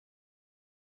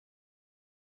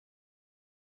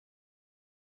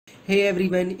Hey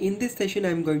everyone, in this session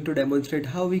I am going to demonstrate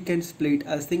how we can split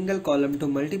a single column to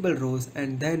multiple rows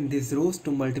and then these rows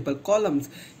to multiple columns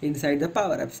inside the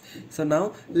Power Apps. So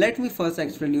now let me first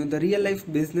explain you the real life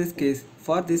business case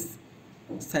for this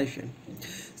session.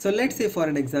 So let's say for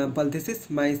an example, this is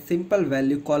my simple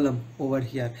value column over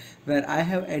here where I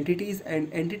have entities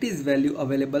and entities value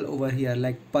available over here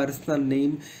like person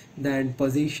name, then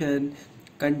position,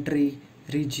 country,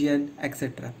 region,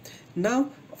 etc. Now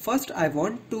first I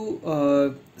want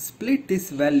to split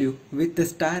this value with the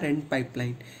star and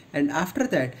pipeline, and after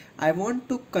that I want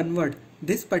to convert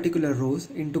this particular rows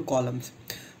into columns.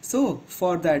 So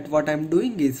for that what I'm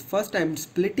doing is first I'm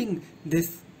splitting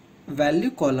this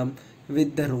value column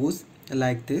with the rows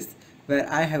like this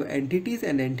where I have entities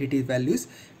and entity values,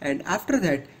 and after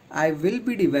that I will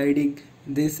be dividing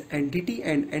this entity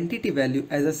and entity value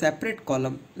as a separate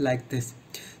column like this.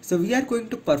 So we are going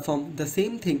to perform the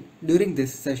same thing during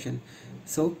this session,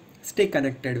 so stay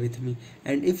connected with me.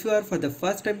 And if you are for the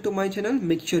first time to my channel,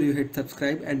 make sure you hit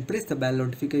subscribe and press the bell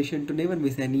notification to never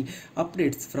miss any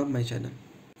updates from my channel.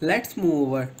 Let's move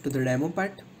over to the demo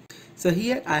part. So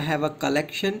here I have a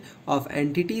collection of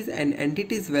entities and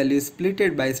entities values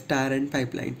splitted by star and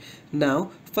pipeline. Now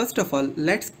first of all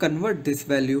let's convert this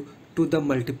value to the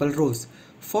multiple rows.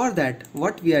 For that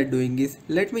what we are doing is,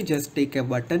 let me just take a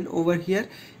button over here,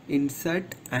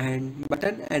 insert and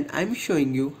button, and I'm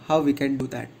showing you how we can do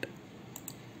that.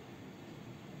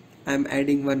 I'm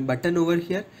adding one button over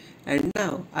here, and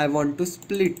now I want to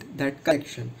split that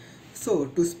collection. So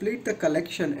to split the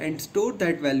collection and store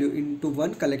that value into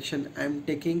one collection, I'm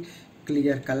taking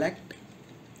clear collect.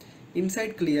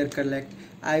 Inside clear collect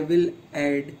I will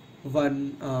add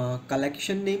one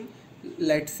collection name.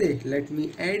 Let's say let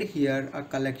me add here a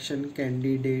collection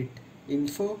candidate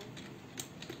info.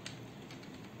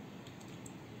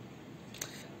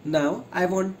 Now I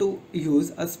want to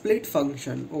use a split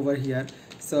function over here,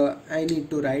 so I need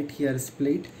to write here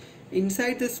split.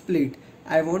 Inside the split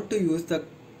I want to use the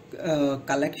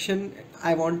collection.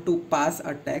 I want to pass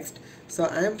a text, so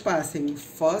I am passing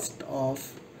first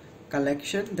of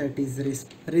collection, that is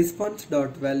response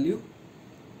dot value,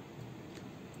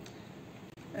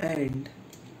 and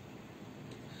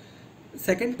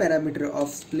second parameter of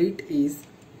split is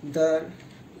the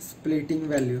splitting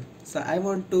value, so I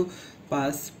want to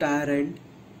pass star and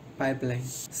pipeline.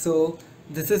 So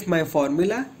this is my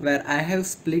formula where I have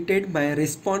splitted my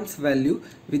response value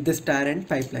with the star and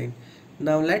pipeline.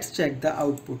 Now let's check the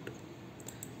output.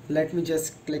 Let me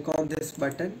just click on this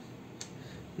button.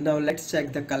 Now let's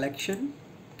check the collection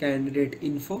candidate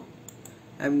info.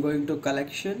 I'm going to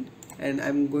collection and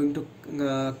I'm going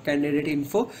to candidate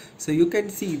info, so you can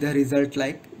see the result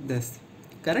like this,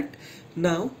 correct?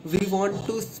 Now we want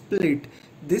to split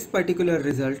this particular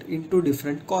result into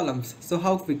different columns, so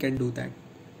how we can do that?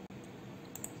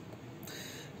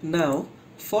 Now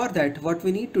for that what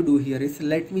we need to do here is,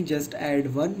 let me just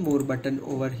add one more button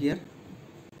over here.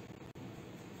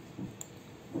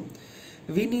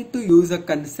 We need to use a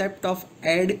concept of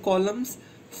add columns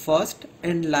first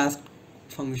and last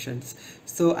functions.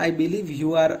 So I believe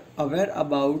you are aware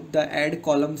about the add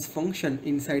columns function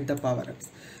inside the Power Apps.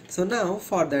 So now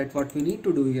for that what we need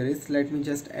to do here is, let me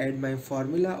just add my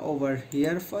formula over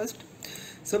here first.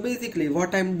 So basically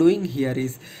what I'm doing here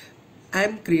is,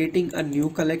 I'm creating a new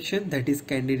collection, that is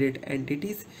candidate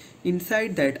entities.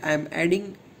 Inside that I'm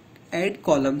adding add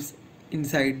columns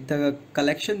inside the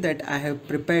collection that I have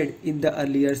prepared in the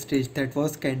earlier stage, that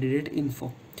was candidate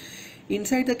info.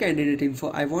 Inside the candidate info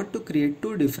I want to create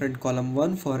two different columns,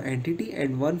 one for entity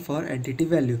and one for entity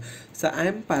value. So I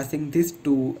am passing this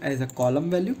two as a column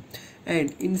value,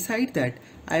 and inside that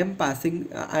I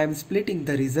am splitting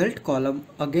the result column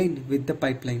again with the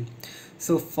pipeline.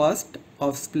 So first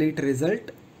of split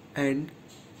result and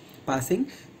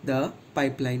passing the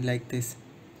pipeline like this,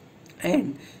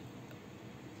 and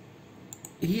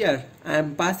here I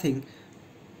am passing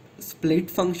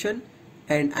split function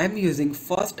and I'm using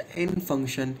first n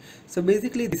function. So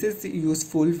basically this is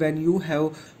useful when you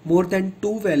have more than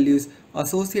two values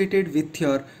associated with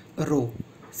your row.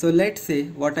 So let's say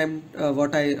what I'm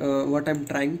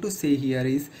trying to say here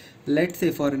is, let's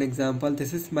say for an example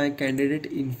this is my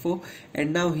candidate info,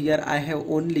 and now here I have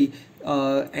only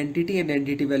entity and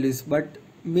entity values, but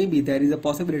maybe there is a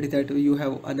possibility that you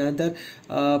have another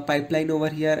pipeline over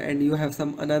here and you have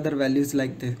some another values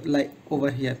like this, like over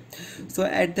here. So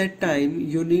at that time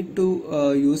you need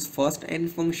to use first n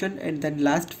function and then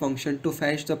last function to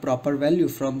fetch the proper value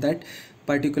from that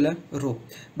particular row.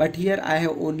 But here I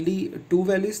have only two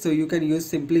values, so you can use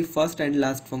simply first and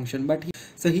last function. But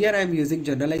So here I am using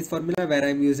generalized formula where I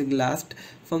am using last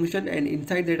function, and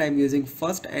inside that I am using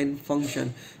first n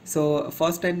function. So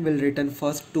first n will return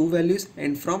first two values,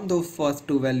 and from those first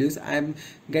two values I am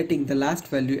getting the last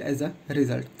value as a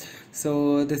result.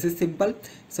 So this is simple.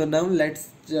 So now let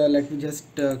me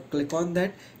just click on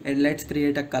that, and let's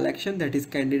create a collection, that is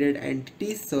candidate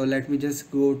entities. So let me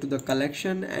just go to the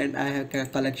collection, and I have a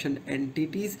collection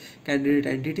entities, candidate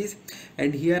entities,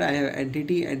 and here I have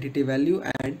entity value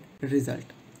and result,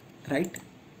 right?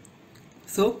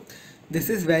 So this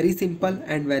is very simple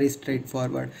and very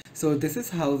straightforward. So this is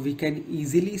how we can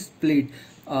easily split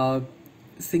a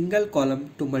single column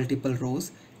to multiple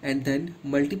rows, and then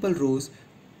multiple rows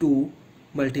to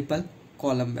multiple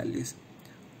column values.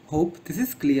 Hope this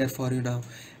is clear for you now.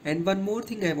 And one more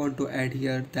thing I want to add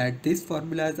here, that these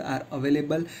formulas are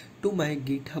available to my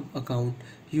GitHub account.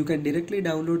 You can directly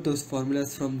download those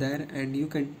formulas from there, and you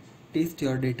can test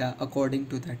your data according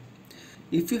to that.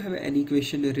 If you have any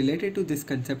question related to this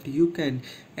concept, you can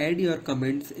add your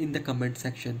comments in the comment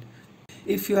section.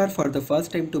 If you are for the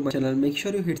first time to my channel, make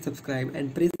sure you hit subscribe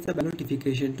and press the bell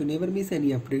notification to never miss any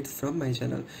updates from my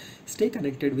channel. Stay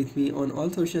connected with me on all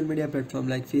social media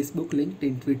platforms like Facebook,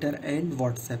 LinkedIn, Twitter and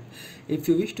WhatsApp. If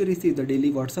you wish to receive the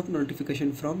daily WhatsApp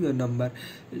notification from your number,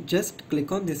 just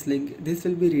click on this link. This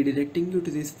will be redirecting you to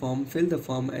this form. Fill the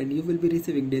form and you will be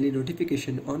receiving daily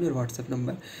notification on your WhatsApp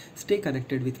number. Stay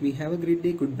connected with me. Have a great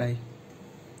day. Goodbye.